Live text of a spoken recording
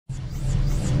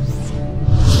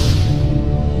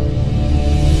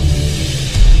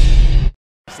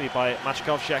by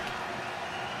Maciekowczyk.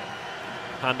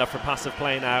 Hand up for passive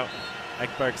play now.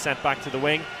 Ekberg sent back to the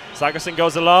wing. Sagosen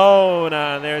goes alone,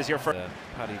 and there's your first.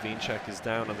 Paddy Wienczek is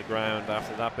down on the ground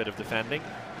after that bit of defending.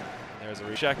 There's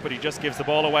a check, but he just gives the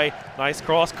ball away. Nice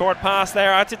cross-court pass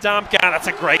there out to Damka. That's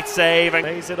a great save. And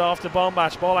lays it off to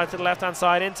Bombach. Ball out to the left-hand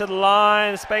side, into the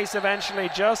line. Space eventually,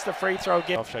 just a free throw.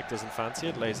 Maciekowczyk doesn't fancy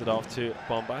it. Lays it off to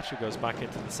Bombach, who goes back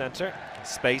into the centre.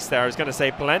 Space there. I was going to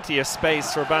say plenty of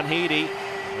space for Banhidi.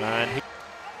 And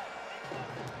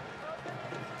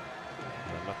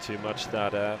not too much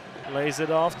that lays it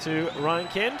off to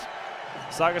Reinkind.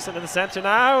 Sagosen in the centre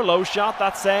now. Low shot,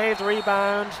 that's saved.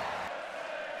 Rebound.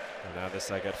 And now the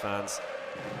Szeged fans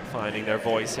finding their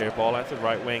voice here. Ball out to the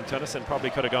right wing. Tönnissen probably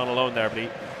could have gone alone there, but he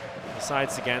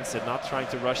decides against it, not trying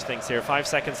to rush things here. 5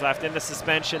 seconds left in the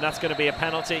suspension. That's going to be a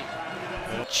penalty.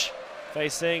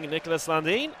 Facing Nicholas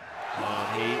Landin.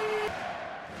 And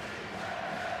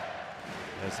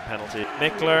there's a penalty.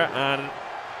 Mikler and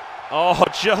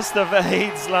just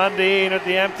evades Landin at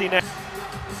the empty net.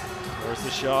 There's the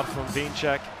shot from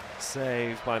Wienczek.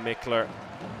 Saved by Mikler.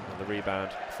 And the rebound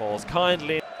falls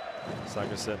kindly.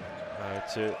 Sagosen out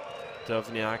to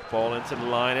Dovniak, ball into the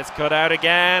line, it's cut out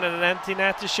again, and an empty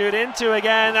net to shoot into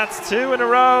again. That's 2 in a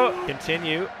row.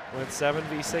 Continue with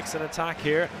 7v6 in attack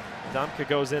here. Damka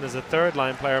goes in as a third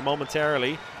line player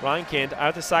momentarily. Reinkind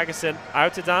out to Sagosen,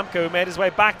 out to Damka, who made his way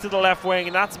back to the left wing,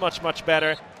 and that's much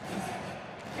better.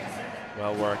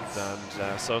 Well worked, and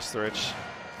Sosteric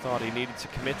thought he needed to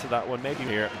commit to that one, maybe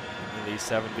here in these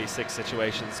 7v6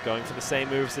 situations, going for the same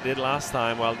moves they did last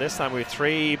time. Well, this time we have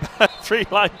three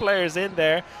line players in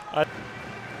there.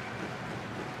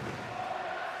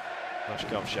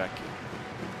 Maciekowczyk.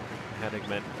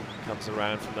 Henigman comes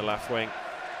around from the left wing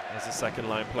as a second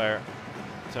line player.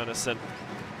 Tönnissen,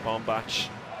 Bombach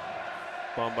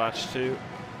to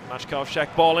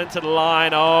Maciekowczyk, ball into the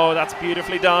line. Oh, that's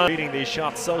beautifully done. Reading these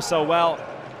shots so well.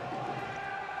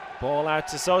 Ball out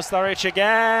to Sosteric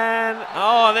again.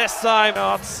 Oh, this time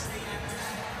not.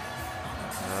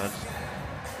 And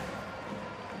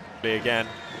again,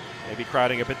 maybe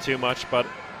crowding a bit too much, but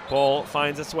ball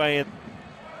finds its way in.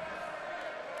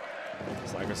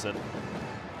 Sagosen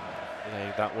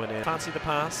laying that one in. Fancy the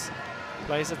pass,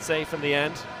 plays it safe in the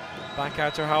end. Back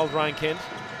out to Harold Reinkind.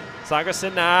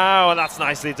 Sagosen now, and that's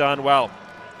nicely done. Well,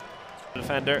 the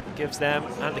defender gives them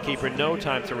and the keeper no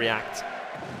time to react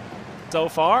so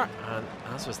far, and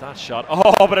as was that shot.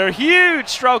 Oh, but a huge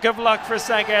stroke of luck for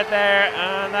Szeged there,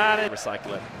 and that is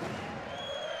recycle it.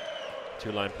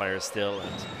 2 line players still,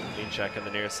 and Wienczek on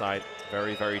the near side,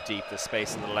 very deep. The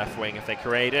space in the left wing if they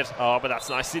create it. Oh, but that's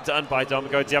nicely done by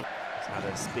Domingo Diab. Had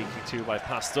a speaking to by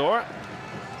Pastor.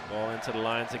 Ball into the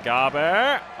line to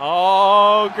Gaber.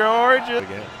 Oh, gorgeous!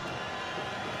 Again.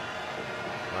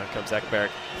 Around comes Ekberg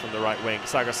from the right wing.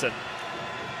 Sagosen.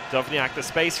 Dovniak, the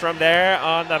space from there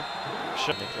on the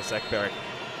Nicholas Ekberg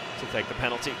to take the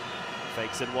penalty.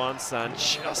 Fakes it once and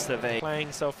just evade.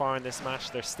 Playing so far in this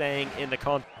match, they're staying in the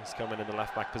con. He's coming in the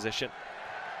left back position.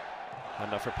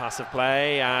 And up for passive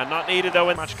play, and not needed though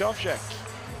in Maciekowczyk.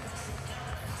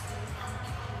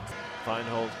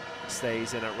 Feinhold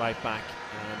stays in at right back,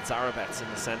 and Zarabets in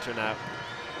the centre now.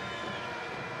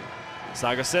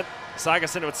 Sagosen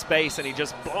with space, and he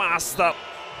just blasts up.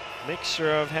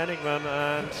 Mixture of Henigman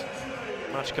and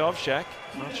Maciekowczyk.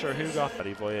 Not sure who got that.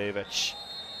 Vojevic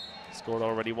scored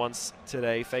already once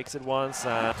today, fakes it once.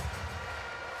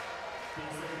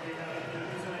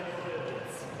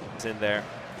 It's in there.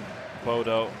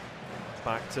 Bodo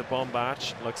back to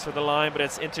Bombach, looks for the line, but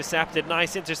it's intercepted.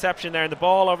 Nice interception there, and the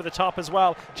ball over the top as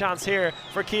well. Chance here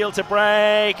for Kiel to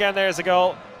break, and there's a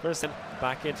goal.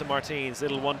 Back into Martins,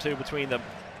 little 1-2 between them.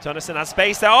 Tönnissen has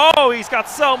space there. Oh, he's got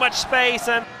so much space,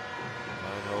 and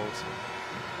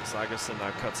Sagosen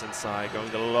now cuts inside, going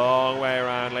the long way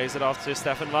around, lays it off to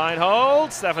Stefan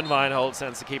Weinhold. Stefan Weinhold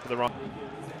sends the keeper the wrong.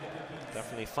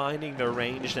 Definitely finding their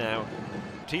range now.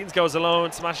 Teens goes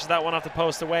alone, smashes that one off the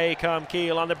post. Away come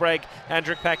Kiel on the break.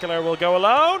 Hendrik Pekeler will go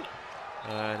alone,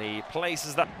 and he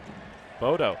places that.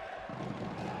 Bodo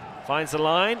finds the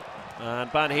line, and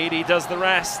Banhidi does the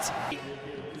rest.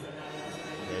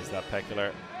 There's that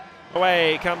Pekeler.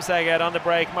 Away comes Szeged on the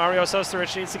break. Mario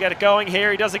Sosteric needs to get it going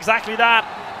here. He does exactly that.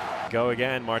 Go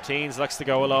again. Martins looks to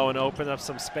go alone, open up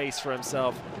some space for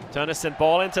himself. Tönnissen,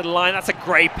 ball into the line. That's a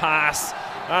great pass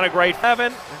and a great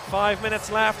 7. 5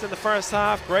 minutes left in the first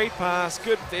half. Great pass,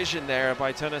 good vision there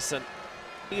by Tönnissen.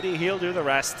 He'll do the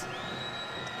rest.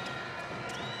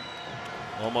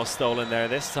 Almost stolen there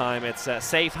this time. It's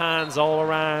safe hands all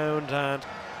around, and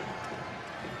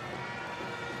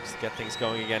just get things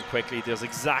going again quickly. Does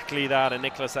exactly that, and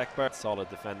Nicholas Ekberg. Solid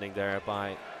defending there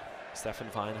by Stefan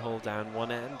Weinhold down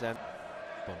one end, and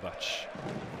Bombach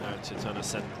now to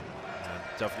Tønnesen. And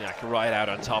Dovniak right out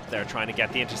on top there, trying to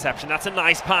get the interception. That's a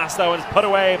nice pass though, and it's put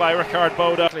away by Rikard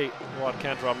Boda. What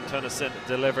Kent Robin Tønnesen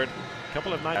delivered a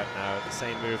couple of nights now. The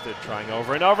same move they're trying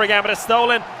over and over again, but it's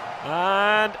stolen.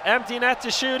 And empty net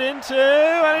to shoot into,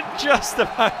 and it just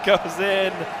about goes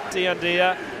in.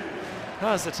 Garcia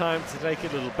has the time to take a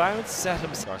little bounce, set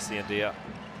himself. Garcia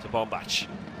to Bombach.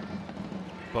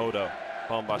 Bodo.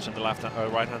 Bombach on the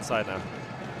right hand side now.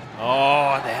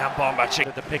 Oh, and the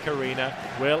Bombach. The pick arena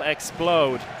will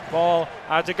explode. Ball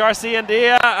out to Garcia,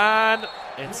 and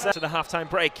it's set to the halftime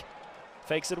break.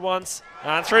 Fakes it once,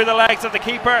 and through the legs of the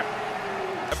keeper.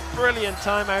 A brilliant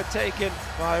timeout taken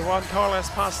by Juan Carlos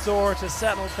Pastor to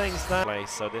settle things down.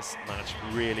 So this match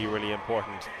really, really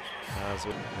important.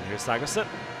 Here's Sagosen.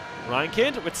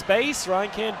 Reinkind with space.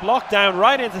 Reinkind blocked down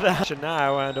right into the action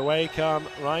now, and away come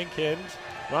Reinkind.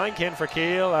 Reinkind for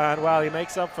Kiel, and well, he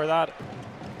makes up for that.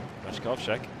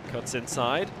 Mashkovchek cuts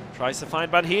inside, tries to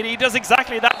find Banhidi. He does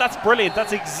exactly that. That's brilliant.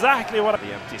 That's exactly what.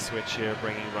 The empty switch here,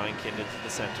 bringing Reinkind into the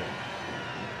centre.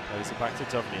 Plays it back to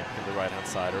Dovniak on the right-hand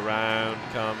side. Around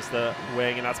comes the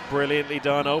wing, and that's brilliantly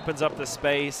done. Opens up the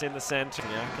space in the centre.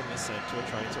 Dovniak in the centre,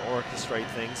 trying to orchestrate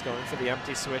things, going for the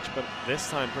empty switch, but this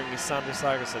time bringing Sander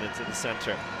Sagosen into the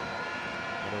centre.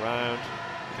 And around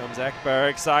comes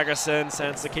Ekberg. Sagosen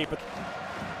sends the keeper.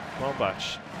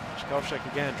 Bombach.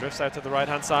 Mashkovchek again drifts out to the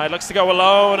right-hand side. Looks to go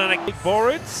alone, and a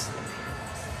Boruts.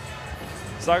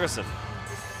 Sagosen.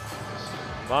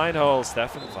 Weinhold,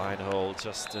 Stefan Weinhold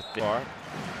just at the bar.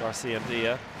 Garcia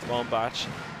Bombach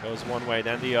goes one way,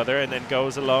 then the other, and then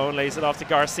goes alone, lays it off to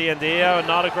Garcia, and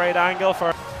not a great angle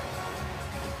for.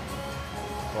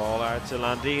 Ball out to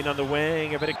Landin on the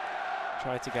wing,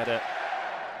 tried to get a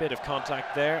bit of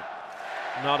contact there.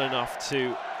 Not enough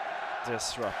to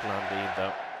disrupt Landin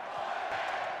though.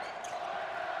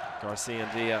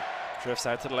 Garcia drifts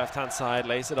out to the left-hand side,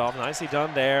 lays it off, nicely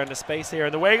done there, and the space here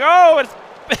in the wing. Oh, it's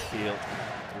field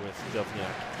with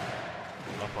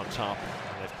Dovniak up on top.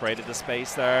 And they've created the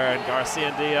space there, and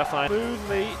Garcia finds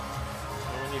smoothly.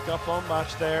 And when you've got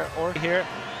Bombach there, or here,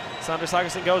 Sander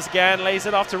Sagosen goes again, lays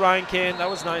it off to Reinkind. That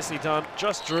was nicely done.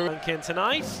 Just drew Reinkind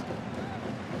tonight.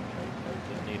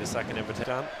 Didn't need a second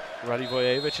invitation.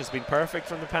 Radivojevic has been perfect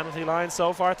from the penalty line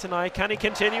so far tonight. Can he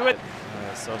continue it?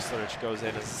 Sosteric goes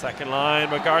in as a second line,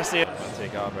 but Garcia will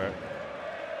take over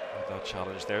that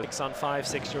challenge there. 6 on 5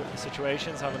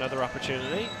 situations have another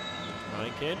opportunity.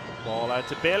 Reinkind, ball out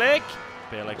to Bilic.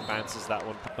 Bilic bounces that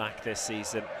one back this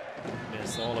season.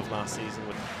 Missed all of last season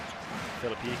with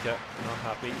Filipika, not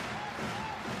happy.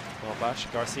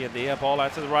 Bombach, Garcia, ball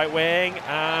out to the right wing,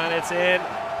 and it's in.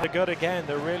 They're good again.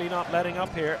 They're really not letting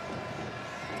up here.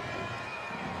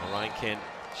 Reinkind,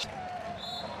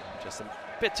 just a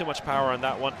bit too much power on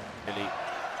that one. Really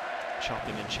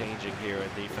chopping and changing here in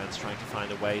defense, trying to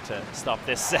find a way to stop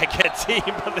this Szeged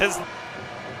team. But this,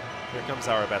 here comes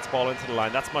Zarabets, ball into the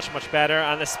line. That's much, much better.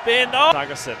 And the spin. Oh,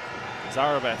 Sagosen,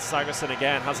 Zarabets, Sagosen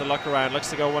again has a look around, looks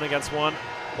to go 1 against 1.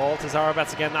 Ball to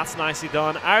Zarabets again. That's nicely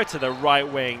done. Out to the right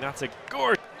wing. That's a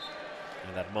gorgeous.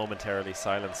 And that momentarily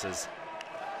silences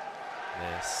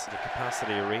this. The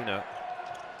capacity arena.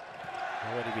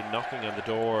 Already been knocking on the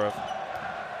door of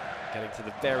getting to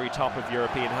the very top of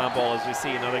European handball, as we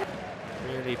see another.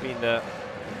 Really been the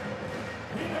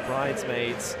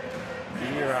bridesmaids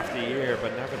year after year,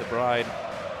 but never the bride.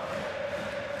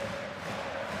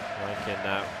 Reinkind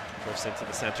now drifts into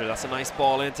the centre. That's a nice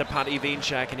ball into Paddy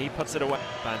Wienczak, and he puts it away.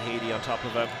 Banhidi on top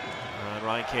of him, and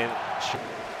Reinkind.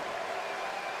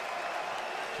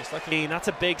 Just like that's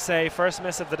a big save, first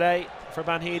miss of the day for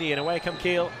Banhidi, and away come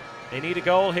Kiel. They need a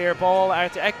goal here. Ball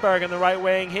out to Ekberg on the right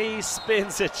wing. He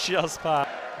spins it just past.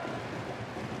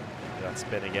 That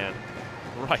spin again,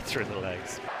 right through the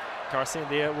legs.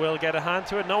 Garcia will get a hand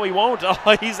to it. No, he won't.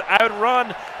 Oh, he's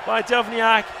outrun by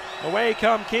Dovniak. Away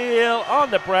come Kiel on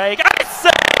the break. And it's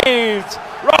saved!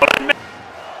 Roland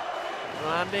Mikler.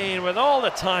 Landin with all the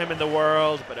time in the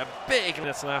world, but a big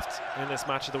minutes left in this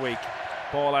match of the week.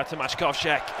 Ball out to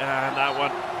Mashkovchek, and that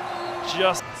one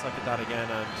just. Let's look at that again,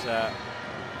 and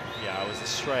yeah, it was a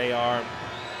stray arm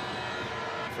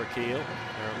for Kiel.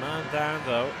 They're a man down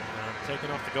though, and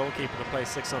taking off the goalkeeper to play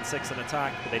 6 on 6 in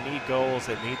attack, but they need goals,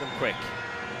 they need them quick.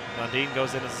 Landin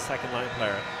goes in as a second line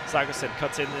player. Sagosen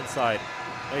cuts in inside,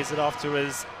 lays it off to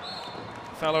his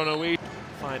fellow Norwegian.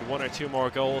 Find 1 or 2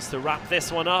 more goals to wrap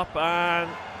this one up, and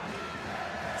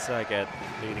Szeged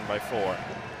leading by 4.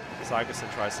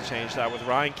 Sagosen tries to change that with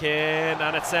Reinkind,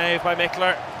 and it's saved by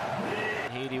Mikler.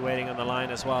 Heedy waiting on the line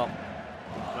as well.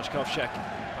 Mashkovchek,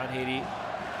 Banhidi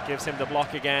gives him the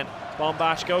block again.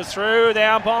 Bombach goes through.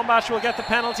 Dejan Bombach will get the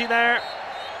penalty there.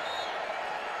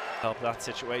 Help that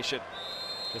situation.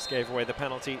 Just gave away the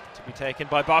penalty to be taken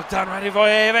by Bogdan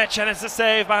Radivojevic, and it's a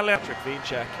save by Patrick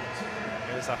Vinček.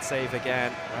 Here's that save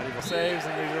again. Radivojevic saves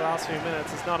in the last few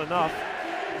minutes. It's not enough.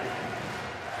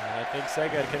 I think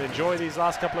Szeged can enjoy these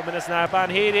last couple of minutes now.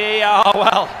 Banhidi, oh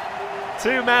well.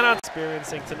 2 men on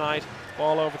experiencing tonight.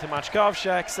 Ball over to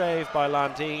Maćkovšek, saved by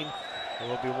Landin. There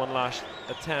will be one last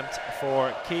attempt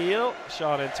for Kiel.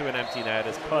 Shot into an empty net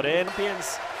is put in.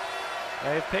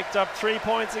 They've picked up 3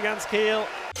 points against Kiel.